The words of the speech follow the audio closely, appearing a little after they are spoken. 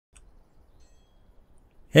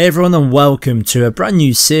Hey everyone, and welcome to a brand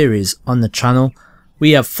new series on the channel.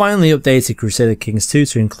 We have finally updated Crusader Kings 2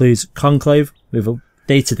 to include Conclave. We've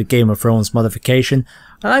updated the Game of Thrones modification,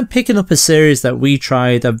 and I'm picking up a series that we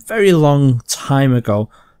tried a very long time ago.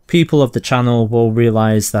 People of the channel will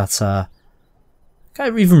realise that I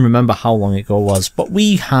can't even remember how long ago it was, but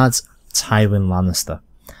we had Tywin Lannister.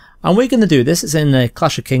 And we're going to do this. It's in the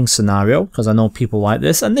Clash of Kings scenario, because I know people like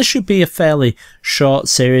this, and this should be a fairly short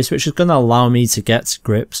series, which is going to allow me to get to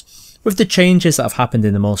grips with the changes that have happened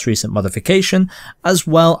in the most recent modification, as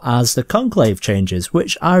well as the conclave changes,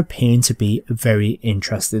 which are appearing to be very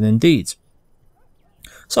interesting indeed.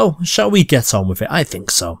 So, shall we get on with it? I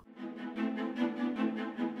think so.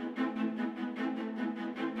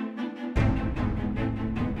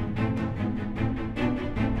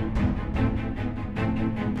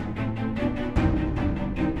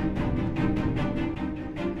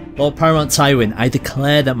 Lord Paramount Tywin, I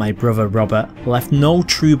declare that my brother Robert left no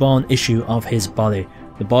trueborn issue of his body,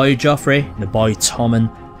 the boy Joffrey, the boy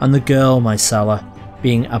Tommen, and the girl Myrcella,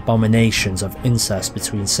 being abominations of incest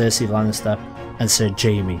between Cersei Lannister and Sir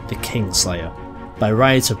Jaime, the Kingslayer. By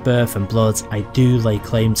right of birth and blood, I do lay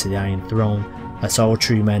claim to the Iron Throne, as all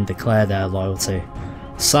true men declare their loyalty.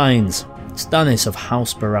 Signs: Stannis of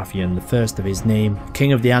House Baratheon, the first of his name,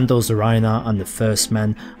 King of the Andals, the Rhinar, and the First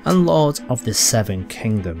Men, and Lord of the Seven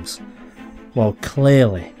Kingdoms. Well,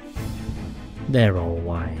 clearly, they're all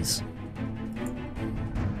lies.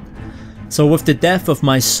 So with the death of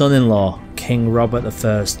my son-in-law, King Robert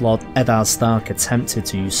I, Lord Eddard Stark attempted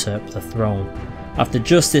to usurp the throne. After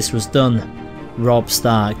justice was done, Robb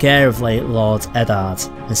Stark, heir of late Lord Eddard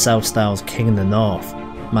and self-styled King in the North,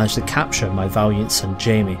 managed to capture my valiant son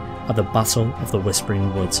Jaime at the Battle of the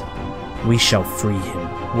Whispering Woods. We shall free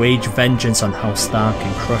him, wage vengeance on House Stark,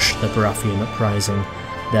 and crush the Baratheon uprising,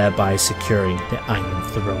 thereby securing the Iron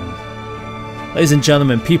Throne. Ladies and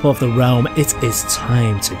gentlemen, people of the realm, it is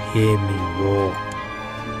time to hear me roar.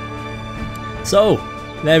 So,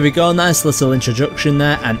 there we go, nice little introduction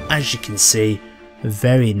there, and as you can see,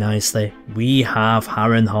 very nicely, we have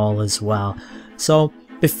Harrenhal as well. So,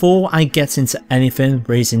 before I get into anything,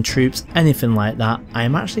 raising troops, anything like that, I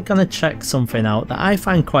am actually going to check something out that I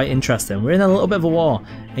find quite interesting. We're in a little bit of a war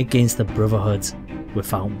against the Brotherhood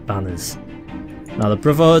without banners. Now the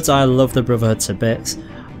Brotherhood, I love the Brotherhood to bits,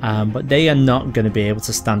 but they are not going to be able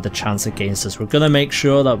to stand a chance against us. We're going to make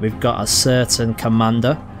sure that we've got a certain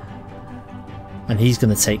commander, and he's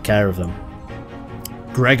going to take care of them.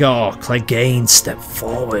 Gregor Clegane, step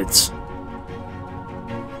forward.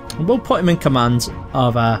 We'll put him in command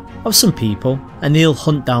of some people, and he'll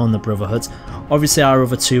hunt down the Brotherhood. Obviously our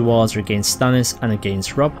other two wars are against Stannis and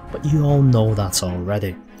against Robb, but you all know that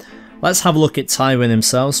already. Let's have a look at Tywin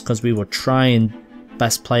himself, because we will try and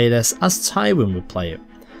best play this as Tywin would play it.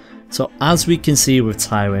 So as we can see with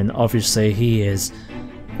Tywin, obviously he is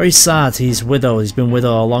very sad. He's widowed, he's been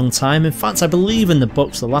widowed a long time. In fact, I believe in the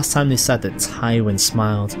books the last time they said that Tywin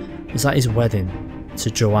smiled was at his wedding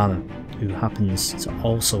to Joanna, who happens to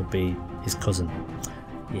also be his cousin.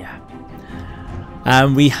 Yeah.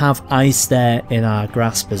 And we have ice there in our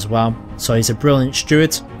grasp as well. So he's a brilliant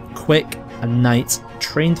steward, quick and knight,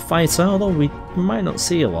 trained fighter, although we might not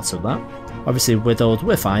see a lot of that. Obviously widowed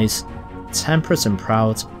with ice, temperate and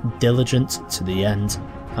proud, diligent to the end,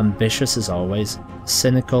 ambitious as always,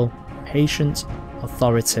 cynical, patient,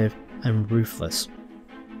 authoritative and ruthless.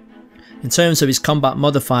 In terms of his combat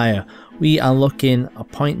modifier, we are looking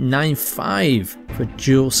at 0.95 for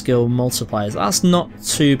dual skill multipliers. That's not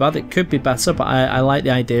too bad, it could be better, but I like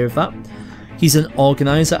the idea of that. He's an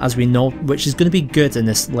organizer, as we know, which is going to be good in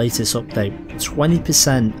this latest update.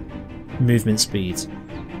 20% movement speed,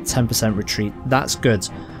 10% retreat. That's good,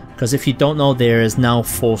 because if you don't know, there is now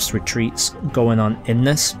forced retreats going on in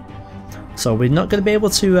this. So we're not going to be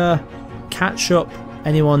able to catch up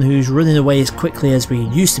anyone who's running away as quickly as we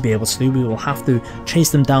used to be able to do. We will have to chase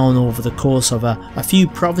them down over the course of a few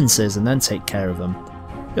provinces and then take care of them.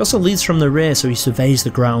 He also leads from the rear, so he surveys the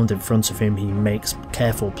ground in front of him. He makes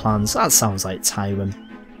careful plans. That sounds like Tywin.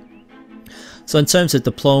 So in terms of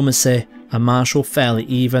diplomacy and martial, fairly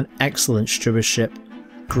even. Excellent stewardship,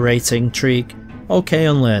 great intrigue, okay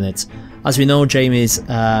unlearned. As we know, Jaime is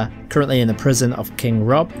currently in the prison of King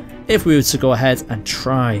Robb. If we were to go ahead and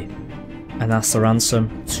try and ask the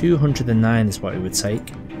ransom, 209 is what it would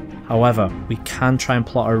take. However, we can try and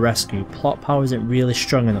plot a rescue. Plot power isn't really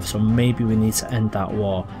strong enough, so maybe we need to end that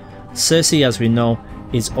war. Cersei, as we know,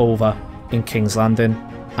 is over in King's Landing,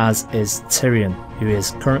 as is Tyrion, who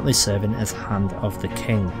is currently serving as Hand of the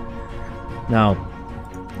King. Now,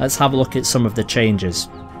 let's have a look at some of the changes.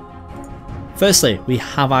 Firstly, we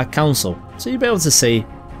have our council. So you'll be able to see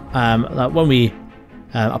that when we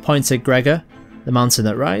Appointed Gregor, the mountain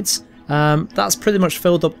that rides. That's pretty much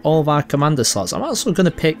filled up all of our commander slots. I'm also going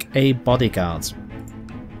to pick a bodyguard.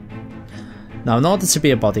 Now in order to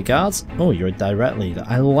be a bodyguard, oh, you're a direct leader.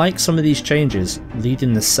 I like some of these changes.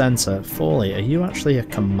 Leading the centre. Foley, are you actually a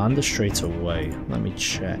commander straight away? Let me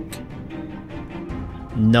check.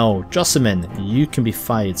 No, Jocelyn, you can be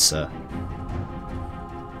fired, sir.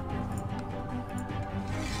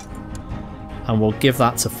 And we'll give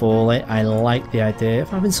that to Foley. I like the idea of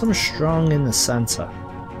having someone strong in the centre.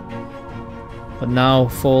 But now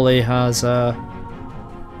Foley has does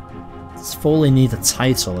Foley need a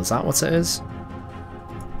title? Is that what it is?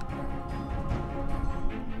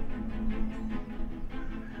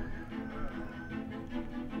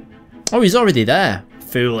 Oh, he's already there.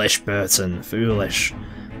 Foolish, Burton. Foolish.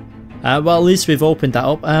 Well, at least we've opened that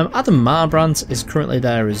up. Adam Marbrand is currently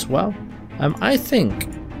there as well. I think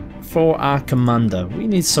for our commander, we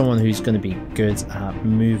need someone who's going to be good at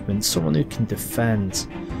movement. Someone who can defend.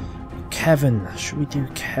 Kevin. Should we do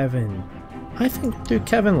Kevin? I think we'll do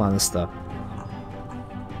Kevin Lannister.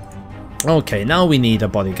 Okay, now we need a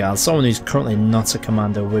bodyguard. Someone who's currently not a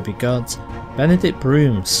commander would be good. Benedict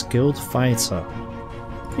Broom, skilled fighter.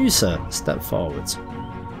 You, sir, step forward. So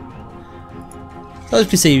as you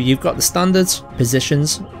can see, you've got the standard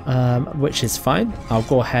positions, which is fine. I'll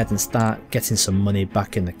go ahead and start getting some money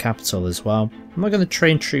back in the capital as well. I'm not going to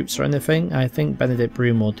train troops or anything. I think Benedict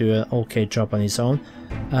Broom will do an okay job on his own.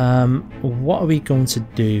 What are we going to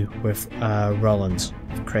do with Roland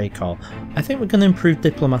Craycall? I think we're going to improve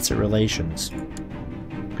diplomatic relations.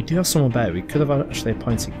 We do have someone better. We could have actually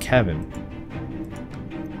appointed Kevin.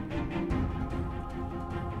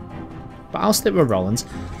 But I'll stick with Roland.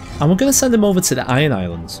 And we're going to send him over to the Iron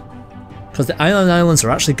Islands. Because the Iron Islands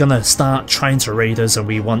are actually going to start trying to raid us, and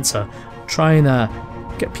we want to try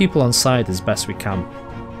and get people on side as best we can.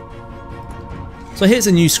 So here's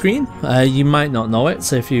a new screen. You might not know it,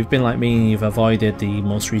 so if you've been like me and you've avoided the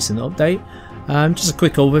most recent update. Just a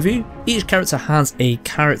quick overview. Each character has a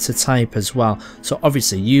character type as well. So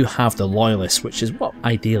obviously you have the Loyalists, which is what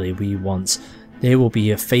ideally we want. They will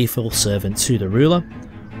be a faithful servant to the ruler.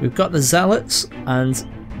 We've got the Zealots, and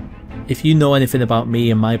if you know anything about me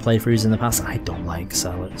and my playthroughs in the past, I don't like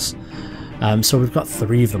Zealots. So we've got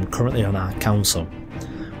 3 of them currently on our council.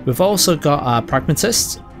 We've also got our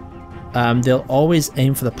Pragmatists. They'll always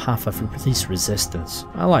aim for the path of least resistance.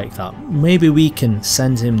 I like that. Maybe we can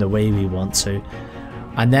send him the way we want to.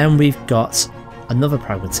 And then we've got another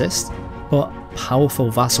Pragmatist, but powerful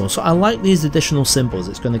vassal. So I like these additional symbols.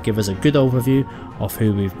 It's going to give us a good overview of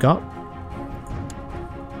who we've got.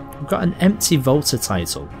 We've got an empty voter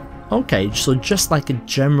title. Okay, so just like a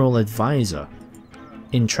general advisor.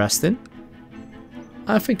 Interesting.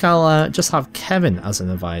 I think I'll just have Kevin as an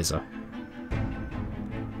advisor.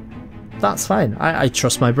 That's fine. I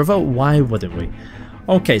trust my brother. Why wouldn't we?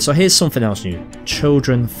 Okay, so here's something else new.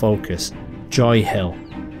 Children focus. Joy Hill.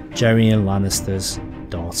 Tyrion Lannister's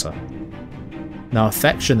daughter. Now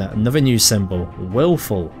affectionate, another new symbol.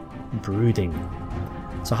 Willful. Brooding.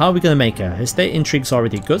 So how are we going to make her? Her state intrigue's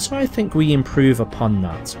already good, so I think we improve upon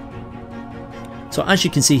that. So as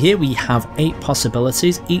you can see here, we have 8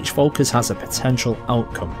 possibilities. Each focus has a potential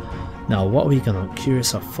outcome. Now what are we going to?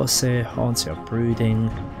 Curious or fussy, haunted or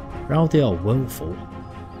brooding, rowdy or willful?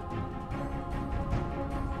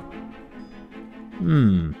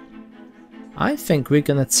 I think we're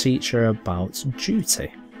going to teach her about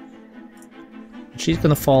duty. She's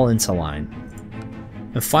going to fall into line.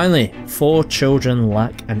 And finally, 4 children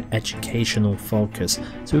lack an educational focus.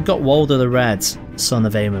 So we've got Walder the Red, son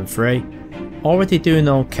of Aemon Frey, already doing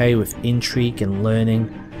okay with intrigue and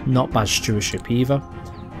learning, not bad stewardship either.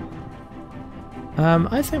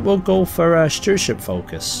 I think we'll go for a stewardship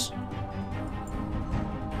focus.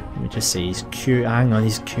 Let me just see, he's curious, hang on,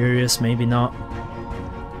 he's curious, maybe not.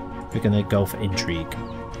 We're going to go for intrigue.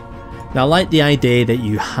 Now I like the idea that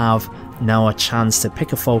you have now a chance to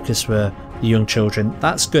pick a focus for the young children.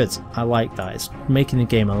 That's good. I like that. It's making the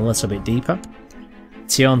game a little bit deeper.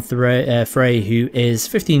 Tion Frey, who is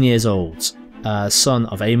 15 years old, son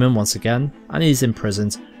of Aemon once again, and he's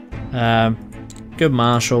imprisoned. Good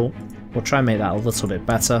marshal. We'll try and make that a little bit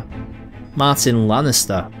better. Martin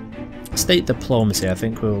Lannister. State diplomacy, I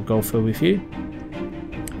think we'll go for with you.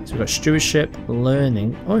 So we've got stewardship,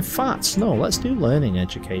 learning. Oh, in fact, no, let's do learning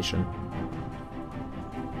education.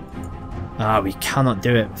 We cannot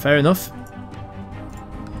do it. Fair enough.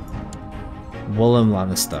 Willem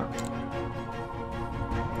Lannister.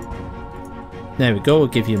 There we go, we'll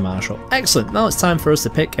give you Marshal. Excellent, now it's time for us to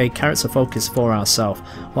pick a character focus for ourselves.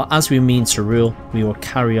 Well, as we mean to rule, we will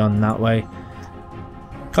carry on that way.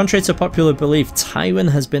 Contrary to popular belief, Tywin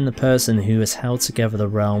has been the person who has held together the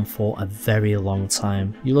realm for a very long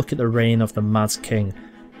time. You look at the reign of the Mad King.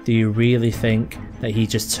 Do you really think that he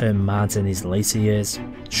just turned mad in his later years?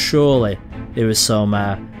 Surely there was some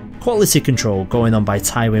quality control going on by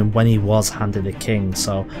Tywin when he was handed the king,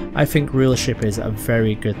 so I think rulership is a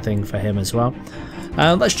very good thing for him as well.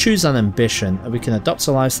 Let's choose an ambition. We can adopt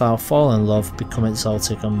a lifestyle, fall in love, become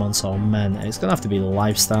exotic amongst all men. It's going to have to be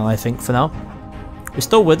lifestyle, I think, for now. We're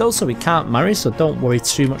still widows, so we can't marry, so don't worry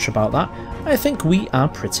too much about that. I think we are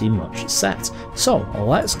pretty much set. So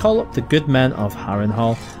let's call up the good men of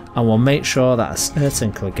Harrenhal, and we'll make sure that a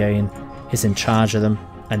certain Clegane is in charge of them,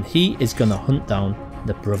 and he is going to hunt down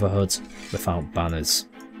the Brotherhood without banners.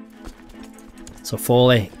 So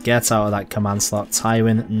Foley, get out of that command slot.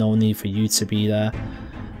 Tywin, no need for you to be there.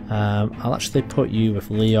 I'll actually put you with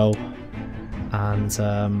Leo and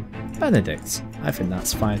Benedict. I think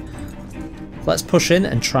that's fine. Let's push in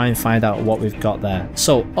and try and find out what we've got there.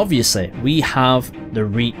 So obviously we have the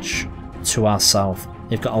reach to our south.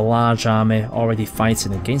 They've got a large army already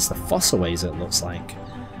fighting against the Fossaways, it looks like.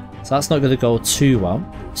 So that's not going to go too well.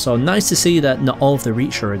 So nice to see that not all of the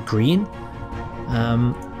reach are green.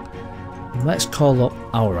 Let's call up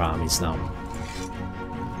our armies now.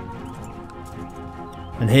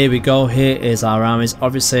 And here we go, here is our armies.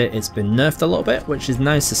 Obviously it's been nerfed a little bit, which is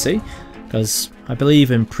nice to see, because I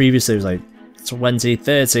believe in previously it was like 20,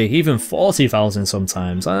 30, even 40,000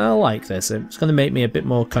 sometimes. And I like this. It's going to make me a bit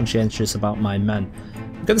more conscientious about my men.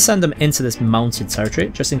 I'm going to send them into this mounted territory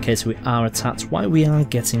just in case we are attacked while we are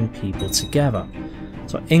getting people together.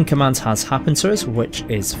 So in command has happened to us, which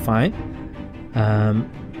is fine.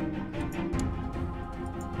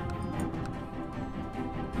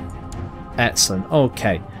 Excellent.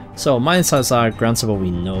 Okay. So minors are grantable,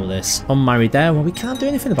 we know this. Unmarried heir, well, we can't do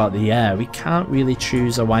anything about the heir. We can't really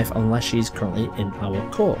choose a wife unless she's currently in our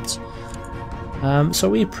court. So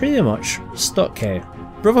we're pretty much stuck here.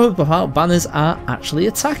 Brotherhood without banners are actually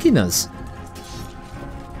attacking us.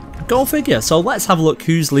 Go figure. So let's have a look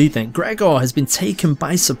who's leading. Gregor has been taken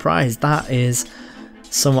by surprise. That is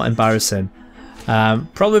somewhat embarrassing.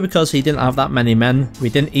 Probably because he didn't have that many men. We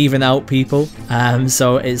didn't even out people.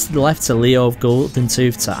 So it's left to Leo of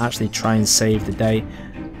Goldentooth to actually try and save the day.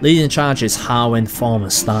 Leading the charge is Harwin,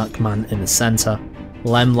 former Stark man, in the centre.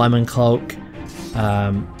 Lemoncloak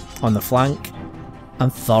on the flank.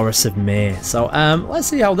 And Thoros of Myr. So let's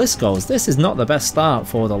see how this goes. This is not the best start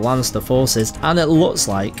for the Lannister forces, and it looks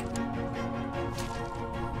like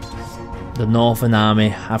the Northern army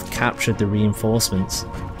have captured the reinforcements.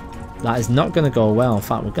 That is not going to go well. In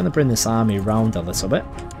fact, we're going to bring this army round a little bit.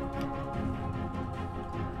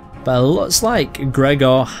 But it looks like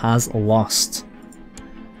Gregor has lost.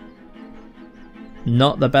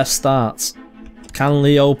 Not the best start. Can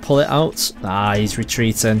Leo pull it out? Ah, he's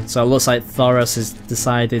retreating. So it looks like Thoros has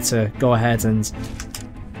decided to go ahead and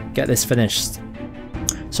get this finished.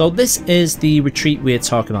 So this is the retreat we're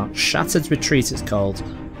talking about. Shattered Retreat it's called.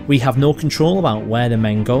 We have no control about where the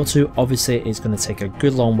men go to. Obviously it's going to take a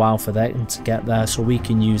good long while for them to get there, so we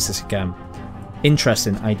can use this again.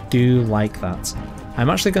 Interesting, I do like that. I'm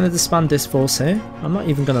actually going to disband this force here. I'm not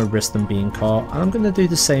even going to risk them being caught, and I'm going to do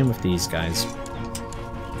the same with these guys.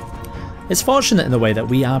 It's fortunate in the way that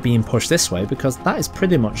we are being pushed this way, because that is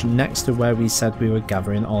pretty much next to where we said we were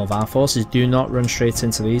gathering all of our forces. Do not run straight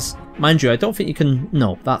into these. Mind you, I don't think you can...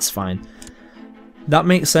 No, that's fine. That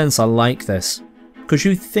makes sense, I like this. Because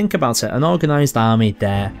you think about it, an organised army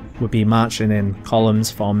there would be marching in columns,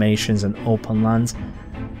 formations and open land.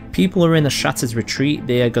 People are in a shattered retreat,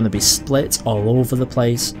 they are going to be split all over the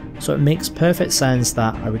place. So it makes perfect sense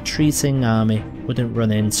that a retreating army wouldn't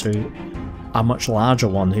run into a much larger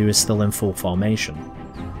one who is still in full formation.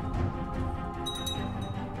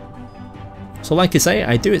 So like I say,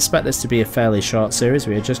 I do expect this to be a fairly short series.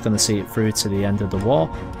 We are just going to see it through to the end of the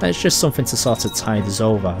war. That's just something to sort of tide us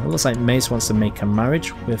over. It looks like Mace wants to make a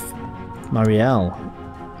marriage with Marielle,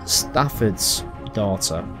 Stafford's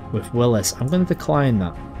daughter, with Willis. I'm going to decline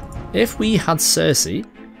that. If we had Cersei,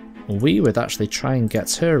 we would actually try and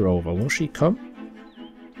get her over. Will she come?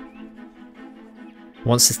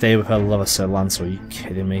 Wants to stay with her lover Sir Lance, are you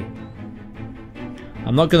kidding me?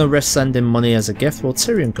 I'm not going to risk sending money as a gift. Will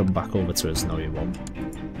Tyrion come back over to us? No, he won't.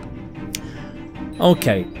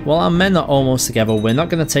 Okay, well our men are almost together. We're not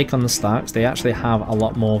going to take on the Starks. They actually have a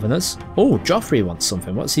lot more than us. Oh, Joffrey wants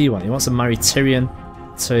something. What's he want? He wants to marry Tyrion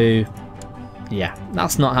to... Yeah,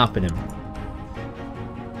 that's not happening.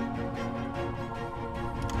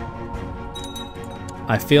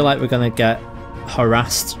 I feel like we're going to get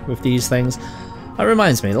harassed with these things. That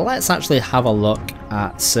reminds me, let's actually have a look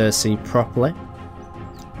at Cersei properly.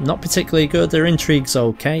 not particularly good. Their intrigue's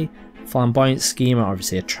okay. Flamboyant, schemer,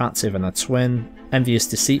 obviously attractive and a twin. Envious,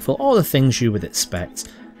 deceitful, all the things you would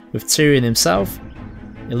expect. With Tyrion himself,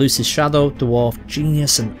 elusive shadow, dwarf,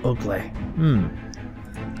 genius and ugly.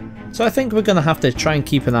 So I think we're going to have to try and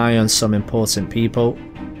keep an eye on some important people.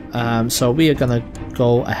 So we are going to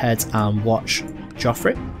go ahead and watch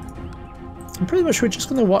Joffrey. And pretty much we're just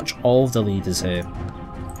going to watch all of the leaders here.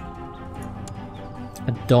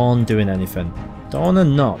 And Dawn doing anything. Dawn or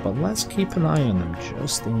not, but let's keep an eye on them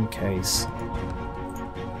just in case.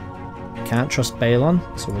 Can't trust Balon,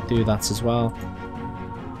 so we'll do that as well.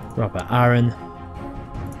 Robert Arryn.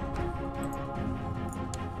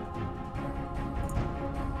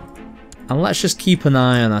 And let's just keep an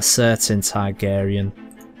eye on a certain Targaryen.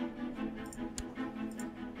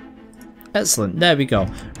 Excellent, there we go.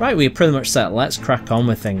 Right, we're pretty much set. Let's crack on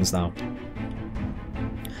with things now.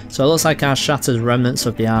 So it looks like our shattered remnants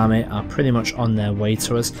of the army are pretty much on their way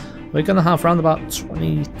to us. We're going to have around about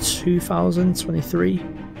 22,000, 23.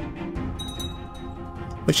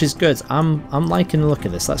 Which is good. I'm liking the look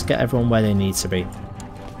of this. Let's get everyone where they need to be.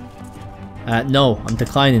 No, I'm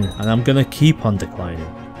declining, and I'm going to keep on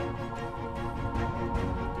declining.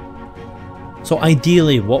 So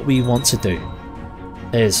ideally what we want to do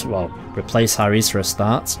is, well, replace Harry's for a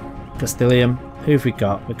start. Castilium, who have we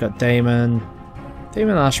got? We've got Daemon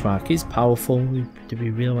Ashmark, he's powerful. Do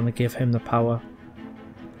we really want to give him the power?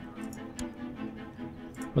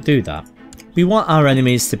 We'll do that. We want our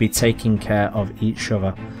enemies to be taking care of each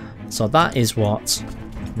other. So that is what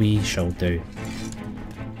we shall do.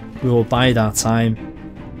 We will bide our time.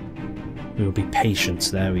 We will be patient.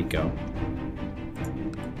 There we go.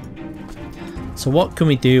 So what can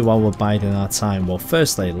we do while we're biding our time? Well,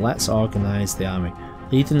 firstly, let's organise the army.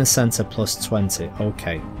 Lead in the centre plus 20.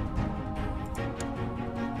 Okay.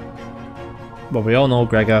 Well, we all know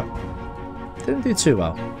Gregor didn't do too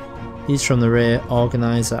well. He's from the rear.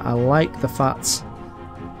 Organiser. I like the fact.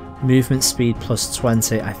 Movement speed plus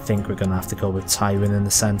 20. I think we're going to have to go with Tywin in the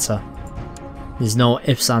centre. There's no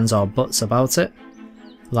ifs, ands or buts about it.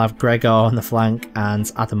 We'll have Gregor on the flank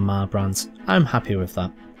and Adam Marbrand. I'm happy with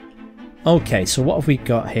that. Okay, so what have we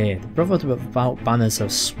got here? The Brotherhood without banners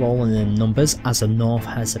have swollen in numbers as the North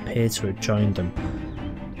has appeared to have joined them.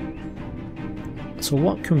 So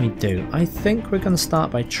what can we do? I think we're going to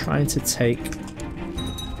start by trying to take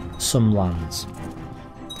some lands.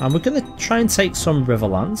 And we're going to try and take some river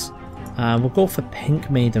lands. We'll go for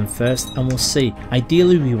Pink Maiden first and we'll see.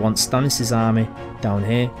 Ideally we want Stannis' army down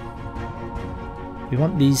here. We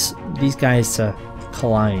want these guys to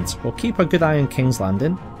collide. We'll keep a good eye on King's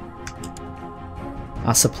Landing.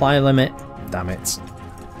 Our supply limit, damn it.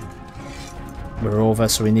 We're over,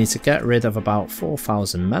 so we need to get rid of about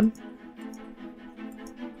 4,000 men.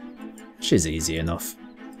 Which is easy enough.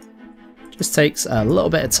 Just takes a little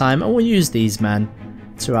bit of time and we'll use these men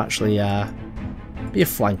to actually be a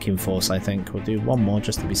flanking force, I think. We'll do one more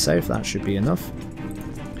just to be safe, that should be enough.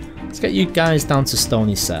 Let's get you guys down to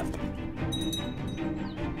Stony Sepp.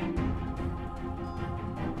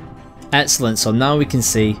 Excellent, so now we can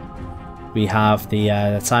see we have the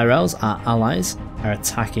Tyrells, our allies, are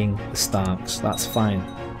attacking the Starks. That's fine.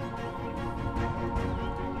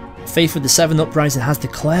 Faith of the Seven Uprising has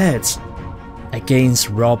declared against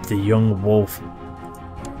Robb the Young Wolf.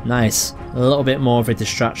 Nice. A little bit more of a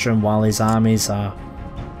distraction while his armies are...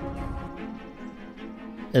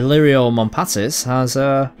 Illyrio Montpatis has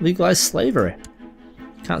legalised slavery.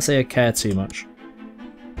 Can't say I care too much.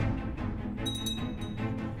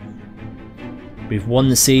 We've won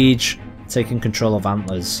the siege, taken control of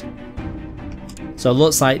Antlers. So it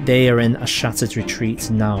looks like they are in a shattered retreat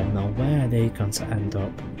now. Now where are they going to end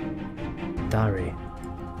up? Darry.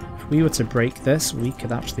 If we were to break this, we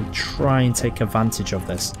could actually try and take advantage of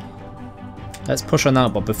this. Let's push on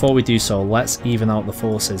out, but before we do so, let's even out the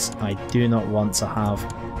forces. I do not want to have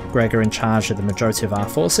Gregor in charge of the majority of our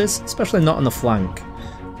forces, especially not on the flank.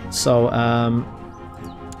 So,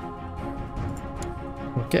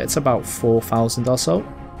 we'll get it to about 4,000 or so.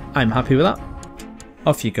 I'm happy with that.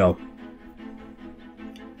 Off you go.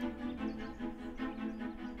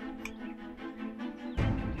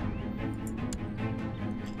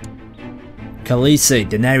 Khaleesi,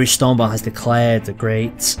 Daenerys Stormborn has declared the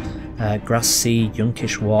great Grass Sea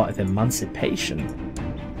Yunkish War of Emancipation.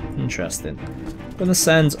 Interesting. I'm going to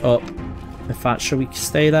send up... In fact, shall we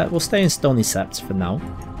stay there? We'll stay in Stony Sept for now.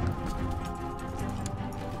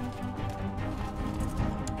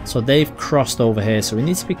 So they've crossed over here, so we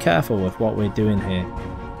need to be careful with what we're doing here.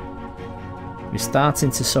 We're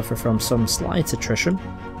starting to suffer from some slight attrition.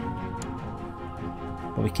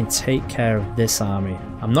 But we can take care of this army.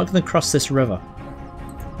 I'm not going to cross this river.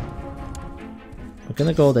 We're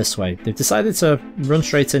going to go this way. They've decided to run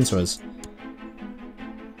straight into us.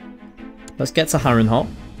 Let's get to Harrenhal.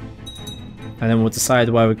 And then we'll decide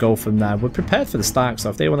where we go from there. We're prepared for the Stark, so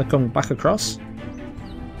if they want to come back across.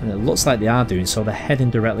 And it looks like they are doing so. They're heading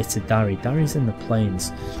directly to Darry. Darry's in the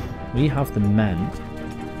plains. We have the men.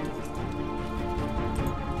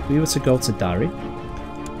 If we were to go to Darry,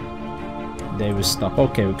 they would stop.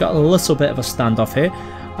 Okay, we've got a little bit of a standoff here.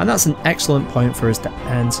 And that's an excellent point for us to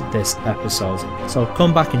end this episode. So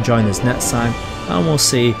come back and join us next time. And we'll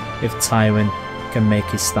see if Tywin can make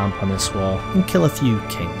his stamp on this wall and kill a few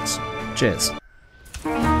kings. Cheers.